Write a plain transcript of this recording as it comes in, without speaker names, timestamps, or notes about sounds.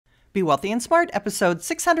Be Wealthy and Smart, episode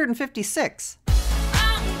 656.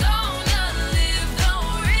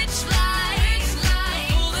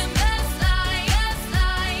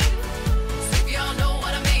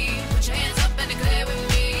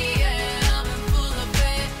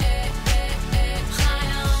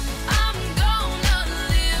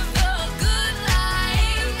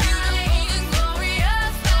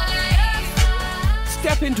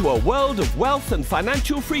 Step into a world of wealth and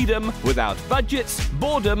financial freedom without budgets,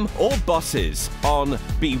 boredom, or bosses on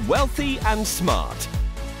Be Wealthy and Smart.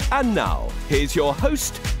 And now, here's your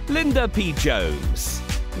host, Linda P. Jones.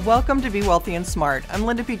 Welcome to Be Wealthy and Smart. I'm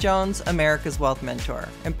Linda P. Jones, America's Wealth Mentor,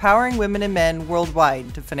 empowering women and men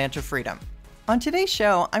worldwide to financial freedom. On today's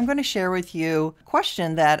show, I'm going to share with you a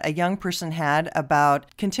question that a young person had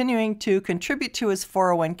about continuing to contribute to his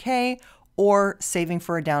 401k or saving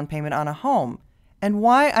for a down payment on a home, and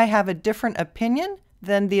why I have a different opinion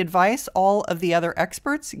than the advice all of the other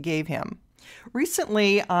experts gave him.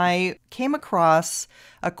 Recently, I came across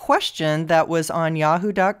a question that was on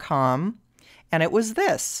yahoo.com, and it was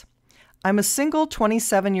this. I'm a single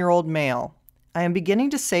 27-year-old male. I am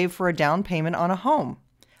beginning to save for a down payment on a home.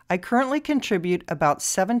 I currently contribute about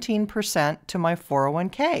 17% to my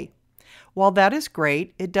 401k. While that is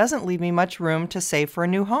great, it doesn't leave me much room to save for a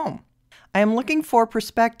new home. I am looking for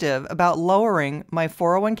perspective about lowering my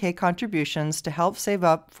 401k contributions to help save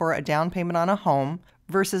up for a down payment on a home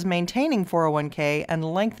versus maintaining 401k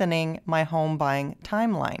and lengthening my home buying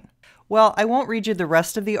timeline. Well, I won't read you the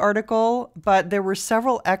rest of the article, but there were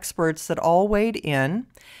several experts that all weighed in,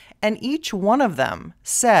 and each one of them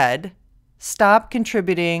said, stop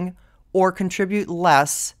contributing or contribute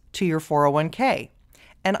less to your 401k.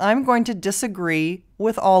 And I'm going to disagree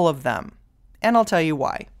with all of them, and I'll tell you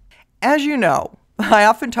why. As you know, I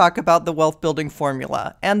often talk about the wealth building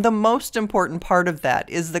formula, and the most important part of that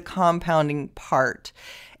is the compounding part.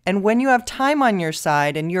 And when you have time on your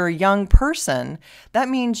side and you're a young person, that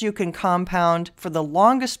means you can compound for the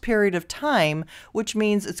longest period of time, which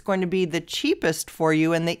means it's going to be the cheapest for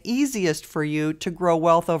you and the easiest for you to grow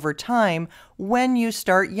wealth over time when you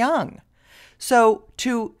start young. So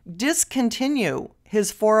to discontinue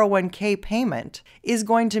his 401k payment is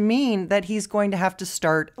going to mean that he's going to have to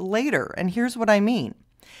start later. And here's what I mean.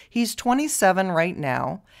 He's 27 right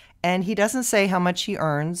now, and he doesn't say how much he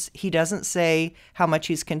earns. He doesn't say how much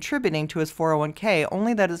he's contributing to his 401k,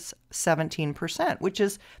 only that it's 17%, which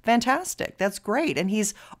is fantastic. That's great. And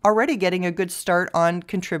he's already getting a good start on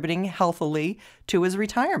contributing healthily to his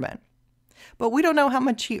retirement. But we don't know how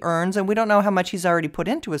much he earns, and we don't know how much he's already put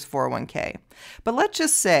into his 401k. But let's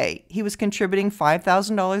just say he was contributing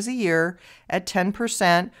 $5,000 a year at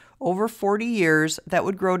 10% over 40 years. That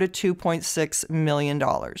would grow to $2.6 million.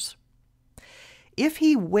 If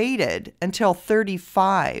he waited until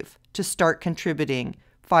 35 to start contributing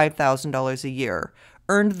 $5,000 a year,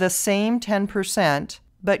 earned the same 10%,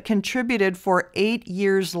 but contributed for 8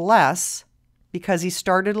 years less because he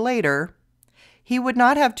started later, he would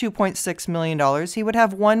not have $2.6 million. He would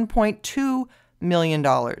have $1.2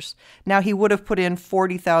 million. Now, he would have put in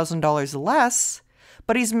 $40,000 less,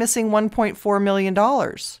 but he's missing $1.4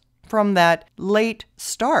 million from that late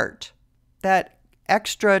start, that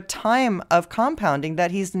extra time of compounding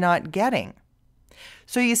that he's not getting.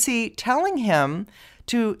 So you see, telling him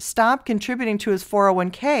to stop contributing to his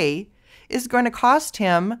 401k is going to cost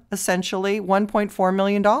him essentially $1.4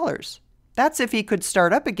 million. That's if he could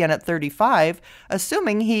start up again at 35,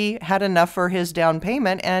 assuming he had enough for his down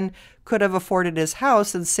payment and could have afforded his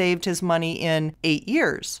house and saved his money in 8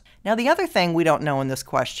 years. Now, the other thing we don't know in this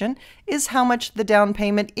question is how much the down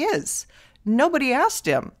payment is. Nobody asked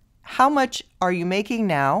him, how much are you making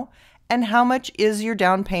now, and how much is your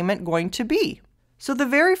down payment going to be? So the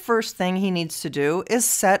very first thing he needs to do is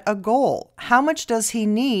set a goal. How much does he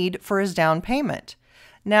need for his down payment?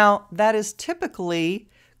 Now, that is typically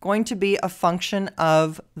going to be a function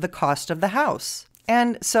of the cost of the house.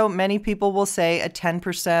 And so many people will say a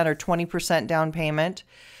 10% or 20% down payment,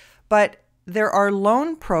 but there are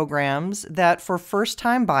loan programs that for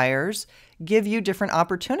first-time buyers give you different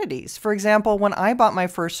opportunities. For example, when I bought my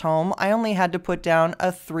first home, I only had to put down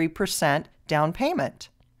a 3% down payment.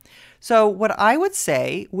 So what I would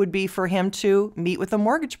say would be for him to meet with a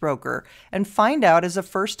mortgage broker and find out as a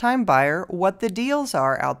first-time buyer what the deals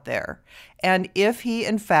are out there and if he,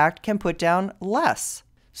 in fact, can put down less.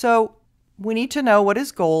 So we need to know what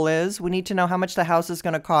his goal is. We need to know how much the house is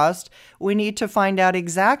going to cost. We need to find out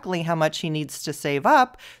exactly how much he needs to save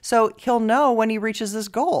up so he'll know when he reaches his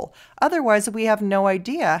goal. Otherwise, we have no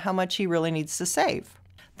idea how much he really needs to save.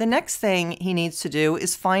 The next thing he needs to do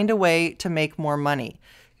is find a way to make more money.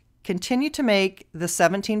 continue to make the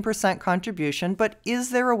 17% contribution, but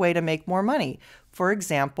is there a way to make more money? For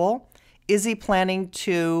example, is he planning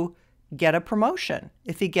to get a promotion?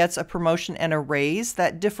 If he gets a promotion and a raise,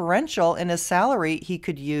 that differential in his salary he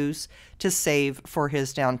could use to save for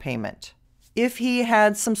his down payment. If he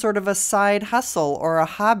had some sort of a side hustle or a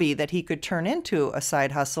hobby that he could turn into a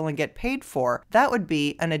side hustle and get paid for, that would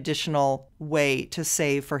be an additional way to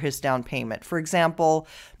save for his down payment. For example,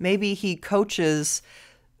 maybe he coaches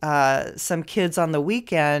some kids on the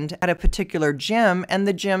weekend at a particular gym and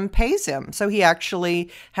the gym pays him. So he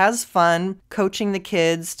actually has fun coaching the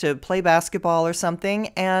kids to play basketball or something,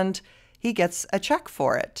 and he gets a check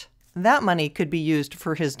for it. That money could be used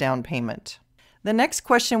for his down payment. The next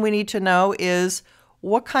question we need to know is,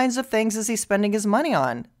 what kinds of things is he spending his money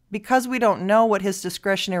on? Because we don't know what his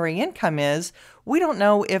discretionary income is, we don't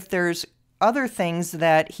know if there's other things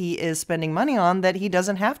that he is spending money on that he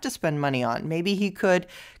doesn't have to spend money on. Maybe he could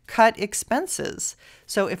cut expenses.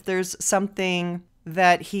 So if there's something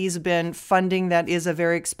that he's been funding that is a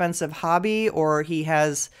very expensive hobby, or he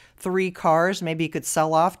has 3 cars, maybe he could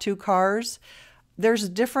sell off 2 cars. There's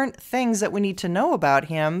different things that we need to know about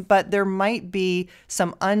him, but there might be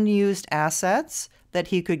some unused assets that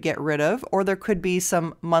he could get rid of, or there could be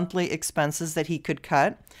some monthly expenses that he could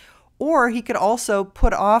cut. Or he could also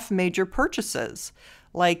put off major purchases.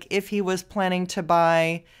 Like if he was planning to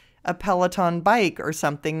buy a Peloton bike or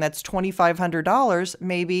something that's $2,500,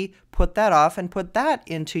 maybe put that off and put that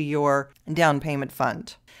into your down payment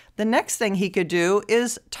fund. The next thing he could do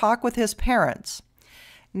is talk with his parents.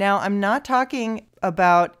 Now, I'm not talking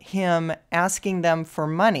about him asking them for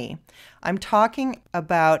money. I'm talking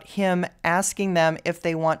about him asking them if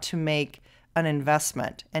they want to make an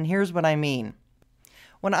investment. And here's what I mean.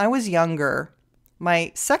 When I was younger,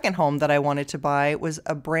 my second home that I wanted to buy was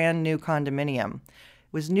a brand new condominium.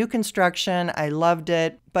 It was new construction. I loved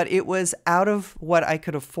it, but it was out of what I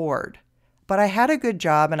could afford. But I had a good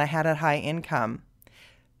job and I had a high income.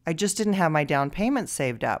 I just didn't have my down payment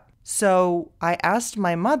saved up. So I asked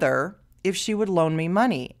my mother if she would loan me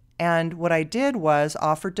money. And what I did was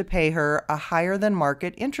offered to pay her a higher than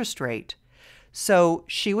market interest rate. So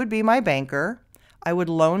she would be my banker. I would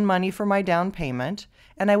loan money for my down payment,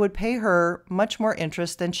 and I would pay her much more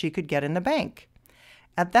interest than she could get in the bank.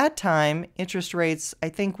 At that time, interest rates, I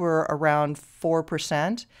think, were around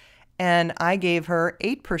 4%, and I gave her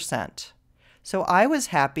 8%. So I was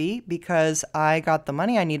happy because I got the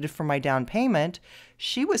money I needed for my down payment.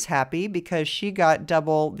 She was happy because she got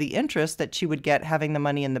double the interest that she would get having the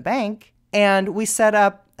money in the bank. And we set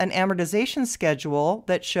up an amortization schedule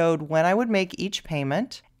that showed when I would make each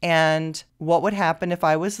payment and what would happen if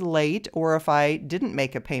I was late or if I didn't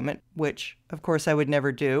make a payment, which of course I would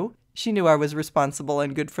never do. She knew I was responsible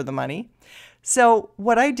and good for the money. So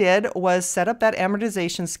what I did was set up that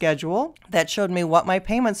amortization schedule that showed me what my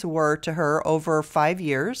payments were to her over 5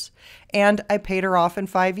 years, and I paid her off in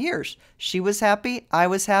 5 years. She was happy, I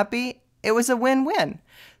was happy. It was a win-win.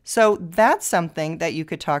 So that's something that you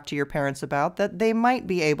could talk to your parents about that they might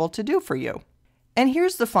be able to do for you. And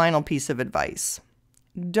here's the final piece of advice.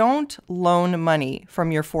 Don't loan money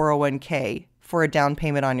from your 401k for a down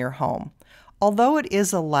payment on your home. Although it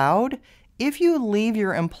is allowed, if you leave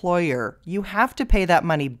your employer, you have to pay that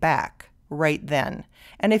money back right then.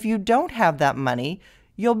 And if you don't have that money,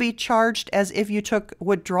 you'll be charged as if you took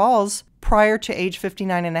withdrawals prior to age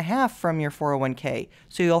 59 and a half from your 401k.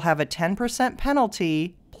 So you'll have a 10%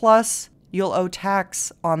 penalty, plus you'll owe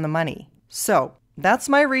tax on the money. So that's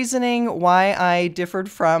my reasoning why I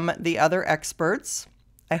differed from the other experts.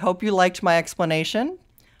 I hope you liked my explanation.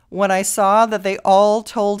 When I saw that they all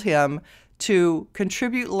told him to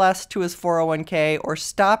contribute less to his 401k or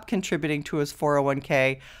stop contributing to his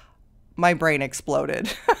 401k, my brain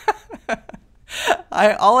exploded.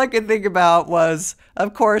 All I could think about was,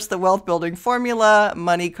 of course, the wealth building formula,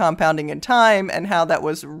 money compounding in time, and how that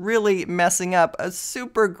was really messing up a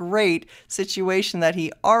super great situation that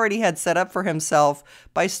he already had set up for himself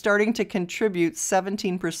by starting to contribute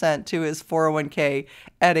 17% to his 401k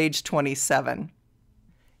at age 27.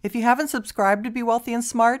 If you haven't subscribed to Be Wealthy and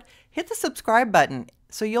Smart, hit the subscribe button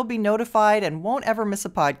so you'll be notified and won't ever miss a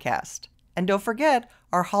podcast. And don't forget,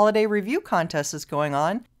 our holiday review contest is going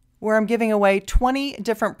on, where I'm giving away 20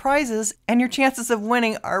 different prizes, and your chances of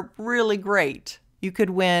winning are really great. You could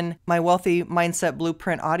win my Wealthy Mindset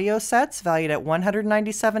Blueprint audio sets valued at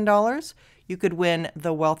 $197. You could win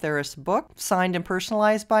the Wealth Heiress book, signed and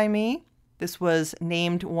personalized by me. This was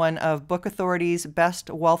named one of Book Authority's best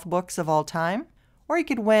wealth books of all time. Or you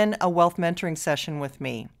could win a wealth mentoring session with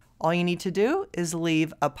me. All you need to do is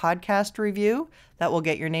leave a podcast review that will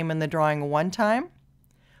get your name in the drawing one time,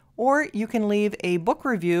 or you can leave a book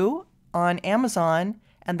review on Amazon,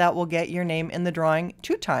 and that will get your name in the drawing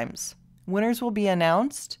 2 times. Winners will be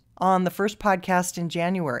announced on the first podcast in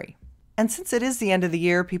January. And since it is the end of the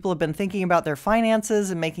year, people have been thinking about their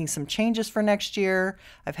finances and making some changes for next year.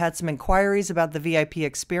 I've had some inquiries about the VIP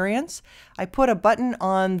experience. I put a button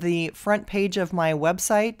on the front page of my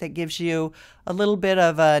website that gives you a little bit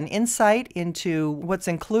of an insight into what's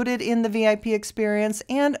included in the VIP experience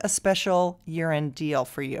and a special year-end deal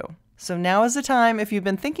for you. So now is the time, if you've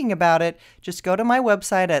been thinking about it, just go to my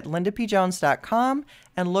website at lindapjones.com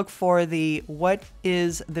and look for the What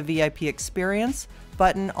is the VIP Experience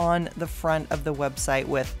button on the front of the website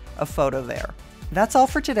with a photo there. That's all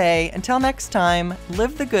for today. Until next time,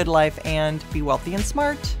 live the good life and be wealthy and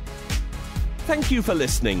smart. Thank you for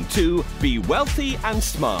listening to Be Wealthy and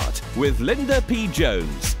Smart with Linda P.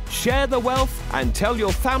 Jones. Share the wealth and tell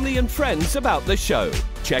your family and friends about the show.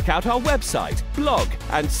 Check out our website, blog,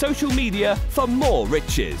 and social media for more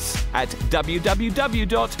riches at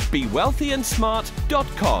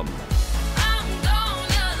www.bewealthyandsmart.com.